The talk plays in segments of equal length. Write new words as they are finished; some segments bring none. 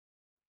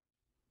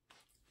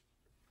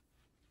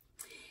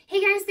Hey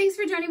guys, thanks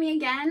for joining me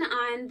again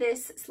on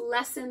this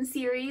lesson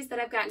series that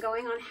I've got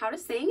going on how to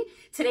sing.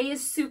 Today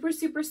is super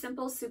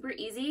simple, super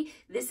easy.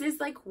 This is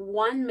like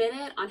 1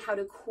 minute on how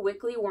to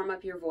quickly warm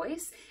up your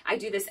voice. I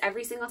do this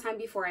every single time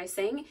before I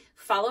sing.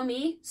 Follow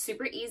me,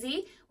 super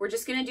easy. We're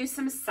just gonna do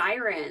some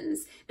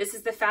sirens. This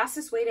is the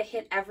fastest way to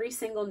hit every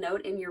single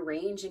note in your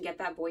range and get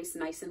that voice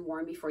nice and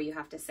warm before you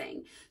have to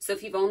sing. So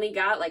if you've only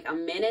got like a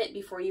minute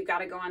before you've got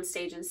to go on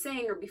stage and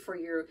sing, or before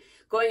you're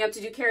going up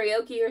to do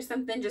karaoke or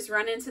something, just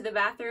run into the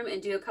bathroom and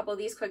do a couple of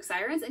these quick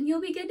sirens and you'll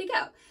be good to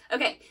go.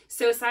 Okay,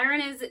 so a siren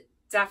is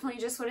definitely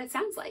just what it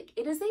sounds like.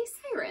 It is a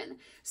siren.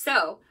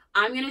 So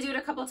I'm gonna do it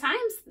a couple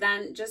times,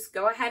 then just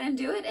go ahead and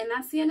do it, and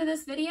that's the end of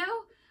this video.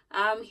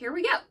 Here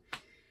we go.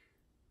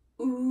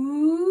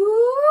 Ooh.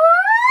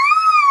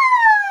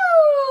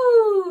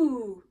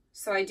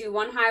 So I do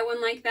one high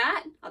one like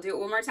that. I'll do it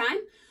one more time.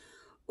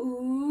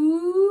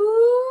 Ooh.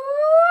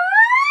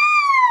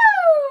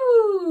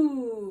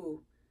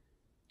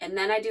 And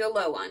then I do a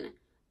low one.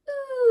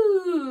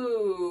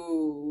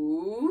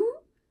 Ooh.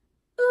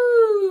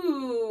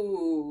 Ooh.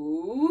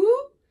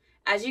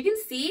 As you can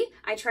see,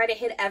 I try to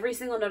hit every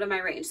single note of my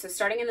range. So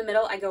starting in the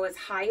middle, I go as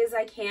high as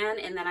I can,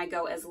 and then I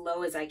go as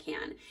low as I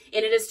can.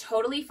 And it is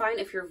totally fine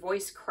if your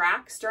voice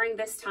cracks during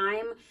this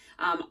time.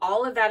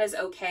 All of that is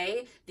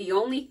okay. The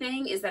only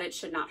thing is that it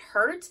should not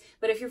hurt.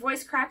 But if your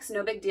voice cracks,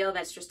 no big deal.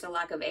 That's just a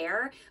lack of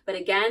air. But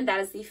again,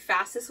 that is the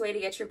fastest way to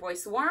get your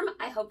voice warm.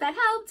 I hope that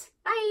helped.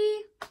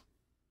 Bye.